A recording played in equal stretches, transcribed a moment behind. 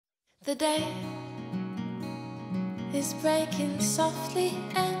The day is breaking softly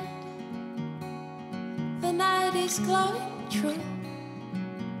and the night is glowing true.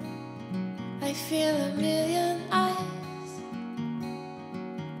 I feel a million eyes,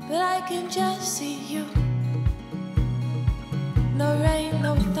 but I can just see you. No rain,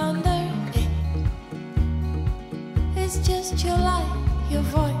 no thunder, it's just your light, your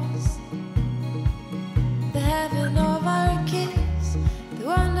voice, the heaven of our kiss, the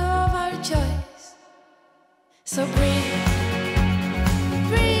wonder of our choice. So breathe,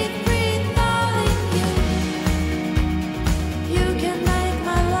 breathe, breathe, darling, you can make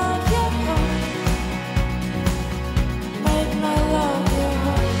my love your home, make my love your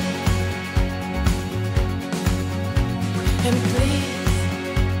home. And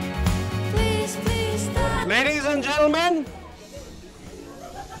please, please, darling. Ladies and gentlemen,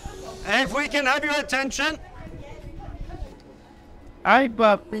 if we can have your attention. Hi,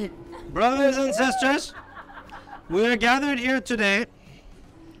 puppy. Brothers and sisters, we are gathered here today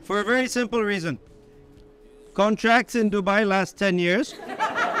for a very simple reason. Contracts in Dubai last 10 years.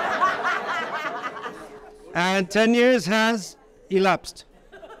 And 10 years has elapsed.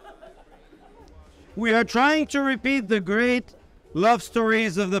 We are trying to repeat the great love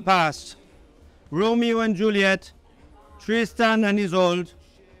stories of the past. Romeo and Juliet, Tristan and Isolde,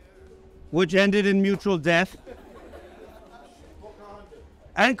 which ended in mutual death,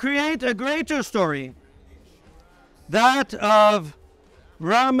 and create a greater story, that of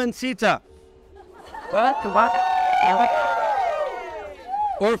Ram and Sita.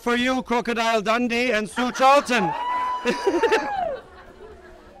 Or for you, Crocodile Dundee and Sue Charlton.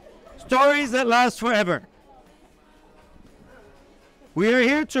 Stories that last forever. We are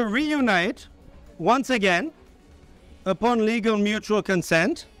here to reunite, once again, upon legal mutual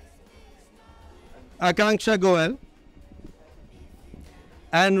consent, Akanksha Goel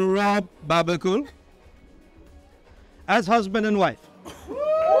and Rob Babakul as husband and wife.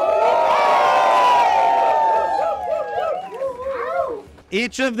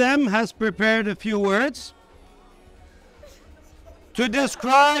 Each of them has prepared a few words to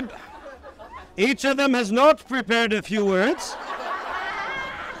describe. Each of them has not prepared a few words,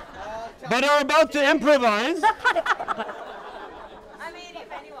 but are about to improvise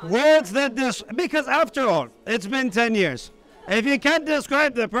words that because after all, it's been 10 years. If you can't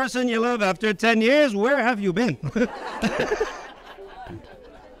describe the person you love after 10 years, where have you been?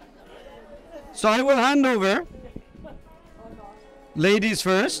 So I will hand over. Ladies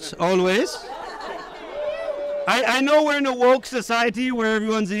first, always. I know we're in a woke society where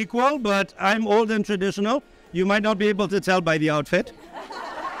everyone's equal, but I'm old and traditional. You might not be able to tell by the outfit.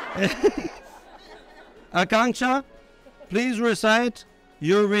 Akanksha, please recite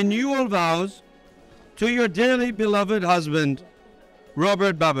your renewal vows to your dearly beloved husband,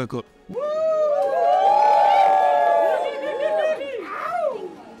 Robert Babakul.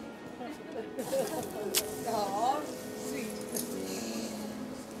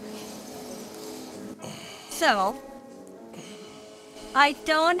 So, I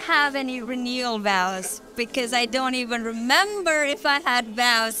don't have any renewal vows because I don't even remember if I had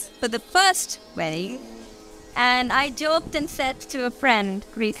vows for the first wedding. And I joked and said to a friend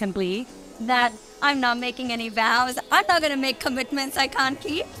recently that I'm not making any vows. I'm not going to make commitments I can't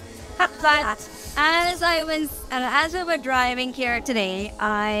keep. But as we were driving here today,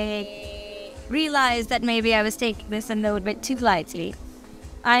 I realized that maybe I was taking this a little bit too lightly.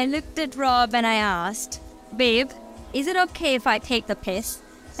 I looked at Rob and I asked, babe, is it okay if I take the piss?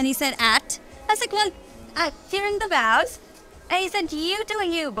 And he said, I was like, well, during the vows. And he said, you do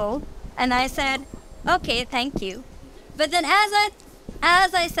you, boo. And I said, okay, thank you. But then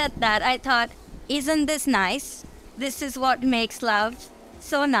as I said that, I thought, isn't this nice? This is what makes love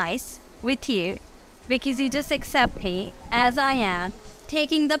so nice with you. Because you just accept me as I am,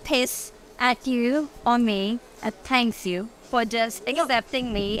 taking the piss at you or me, and thanks you for just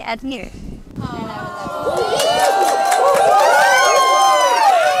accepting me as you.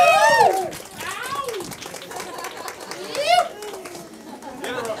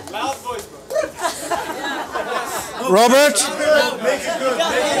 Robert? Make it good.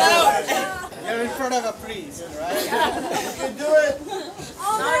 Make it loud. You're in front of a priest, right? You can do it.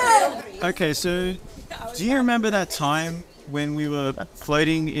 Okay, so do you remember that time when we were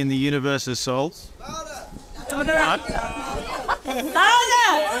floating in the universe of souls? There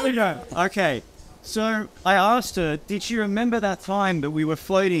we go. Okay, so I asked her, did she remember that time that we were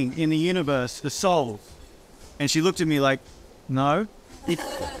floating in the universe, the souls? And she looked at me like, no.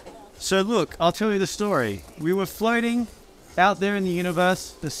 So look, I'll tell you the story. We were floating out there in the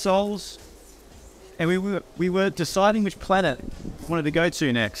universe, the souls, and we were deciding which planet we wanted to go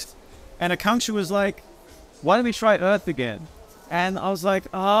to next. And Akanksha was like, why don't we try Earth again? And I was like,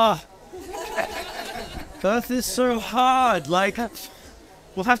 Earth is so hard. Like,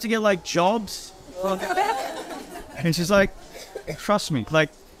 we'll have to get like jobs. And she's like, trust me. Like,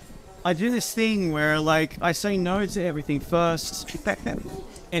 I do this thing where like I say no to everything first.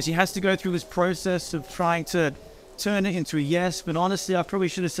 And she has to go through this process of trying to turn it into a yes. But honestly, I probably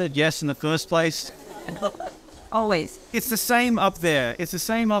should have said yes in the first place. Always. It's the same up there. It's the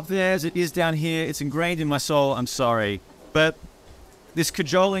same up there as it is down here. It's ingrained in my soul. I'm sorry. But this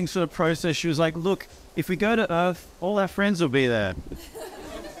cajoling sort of process, she was like, look, if we go to Earth, all our friends will be there.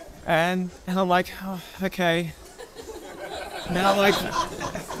 And I'm like, oh, okay. Now, like,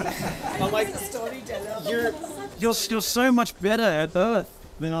 I'm like, you're still so much better at Earth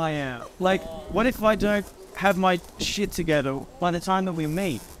than I am. Like, what if I don't have my shit together by the time that we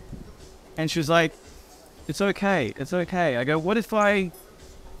meet? And she was like, it's okay, it's okay. I go, what if I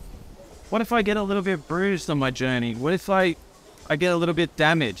get a little bit bruised on my journey? What if I get a little bit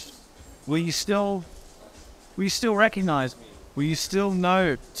damaged? Will you still recognize me? Will you still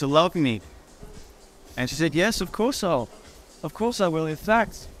know to love me? And she said, yes, of course I will. In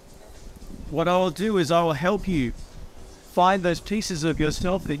fact, what I will do is I will help you find those pieces of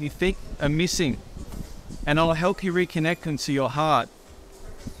yourself that you think are missing. And I'll help you reconnect them to your heart.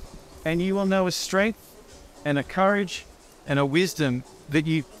 And you will know a strength and a courage and a wisdom that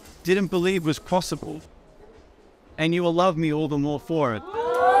you didn't believe was possible. And you will love me all the more for it.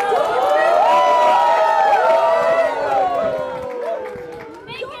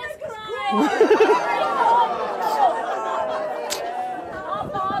 Make us cry!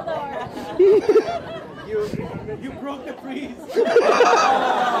 You broke the breeze.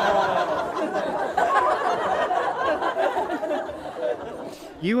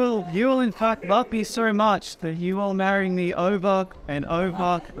 You will in fact love me so much that you will marry me over and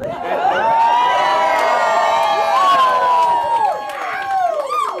over.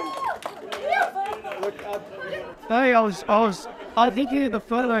 Hey, I was thinking of the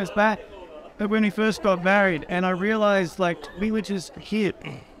photos back when we first got married, and I realized like we were just here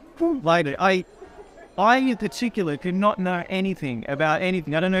later. I in particular could not know anything about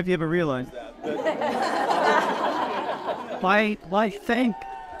anything. I don't know if you ever realized that. But I thank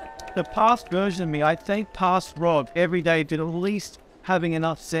the past version of me. I thank past Rob every day for at least having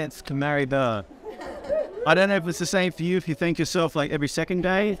enough sense to marry her. I don't know if it's the same for you, if you thank yourself like every second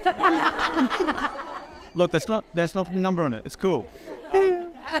day. Look, that's not the number on it. It's cool.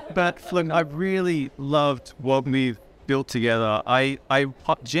 But look, I really loved what we've built together. I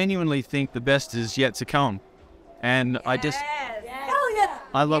genuinely think the best is yet to come. And I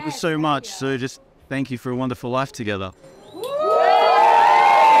love you so much. So just thank you for a wonderful life together.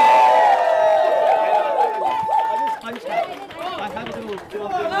 I have a little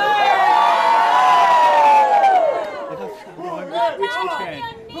which hand?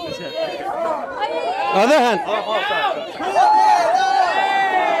 Other hand.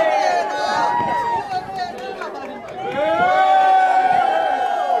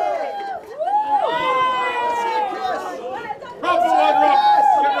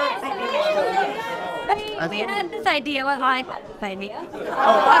 We had this idea,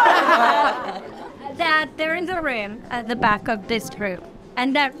 that there is a room at the back of this room,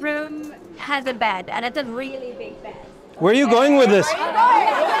 and that room has a bed, and it's a really big bed. Where are you going with this?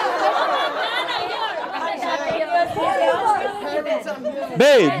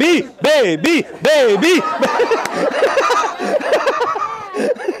 Baby.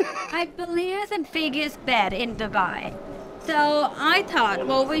 I believe it's the biggest bed in Dubai. So I thought,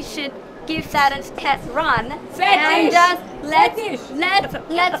 well, we should give that a test run and just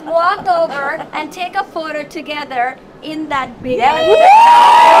let's walk over and take a photo together in that big bed.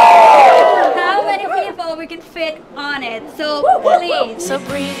 How many people we can fit on it? So please. So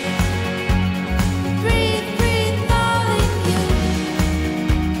breathe, darling,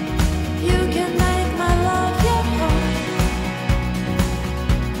 you can make my love your home,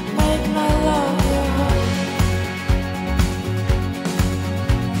 make my love your home,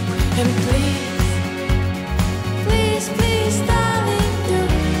 and please, darling, do.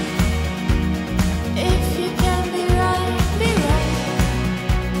 If you can be right,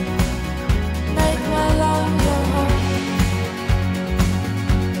 make my love your home.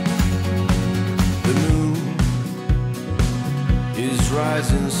 The moon is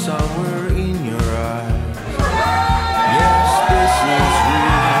rising somewhere in your eyes. Yes, this is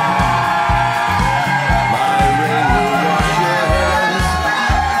real. My rain will wash your hands.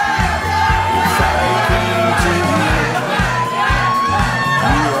 If I came to you,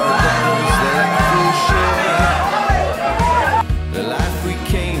 you are those that we share. The life we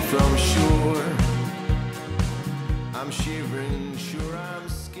came from. I'm shivering, sure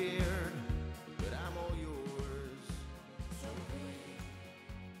I'm